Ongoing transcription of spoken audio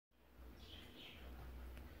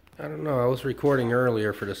I don't know, I was recording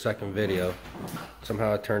earlier for the second video.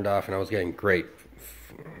 Somehow it turned off and I was getting great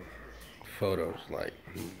photos, like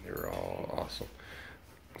they were all awesome.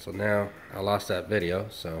 So now I lost that video,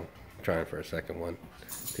 so I'm trying for a second one.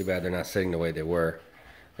 Too bad they're not sitting the way they were.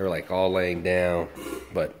 They were like all laying down,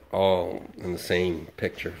 but all in the same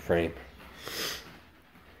picture frame.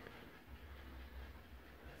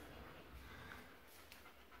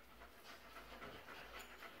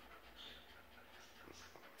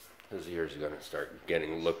 His ears are going to start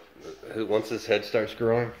getting once his head starts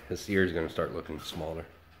growing, his ears are going to start looking smaller.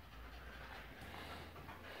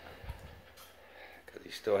 Because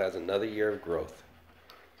he still has another year of growth.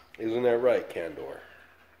 Isn't that right, Kandor?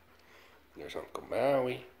 There's Uncle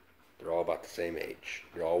Maui. They're all about the same age.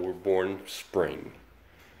 They all were born spring.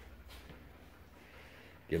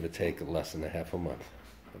 Give or take less than a half a month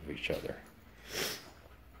of each other.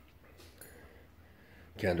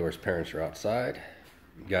 Kandor's parents are outside.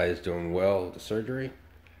 Guy is doing well with the surgery.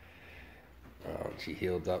 She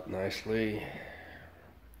healed up nicely,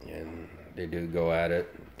 and they do go at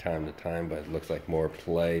it time to time, but it looks like more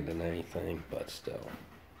play than anything, but still.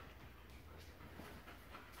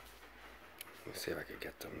 Let me see if I can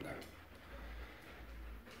get them to...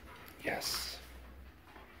 Yes.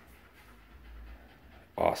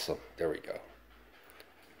 Awesome. There we go.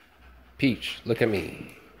 Peach, look at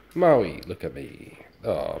me. Maui, look at me.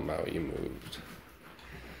 Oh, Maui, you moved.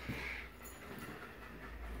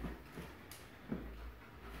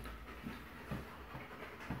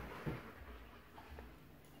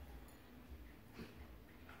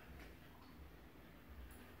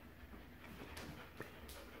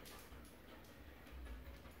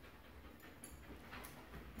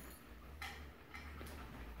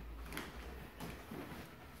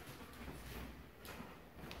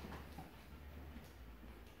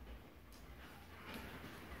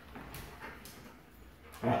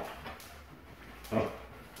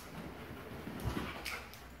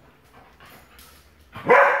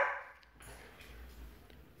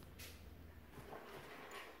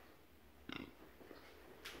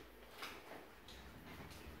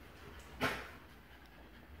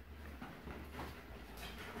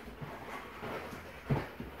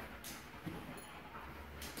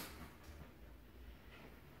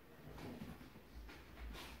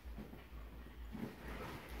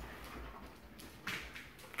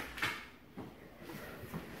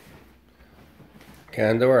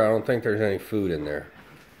 Kandor, I don't think there's any food in there.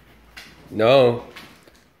 No.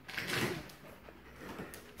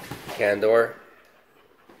 Kandor.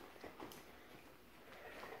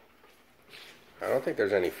 I don't think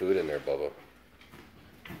there's any food in there, Bubba.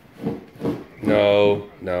 No,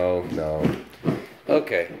 no, no.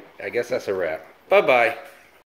 Okay, I guess that's a wrap. Bye-bye.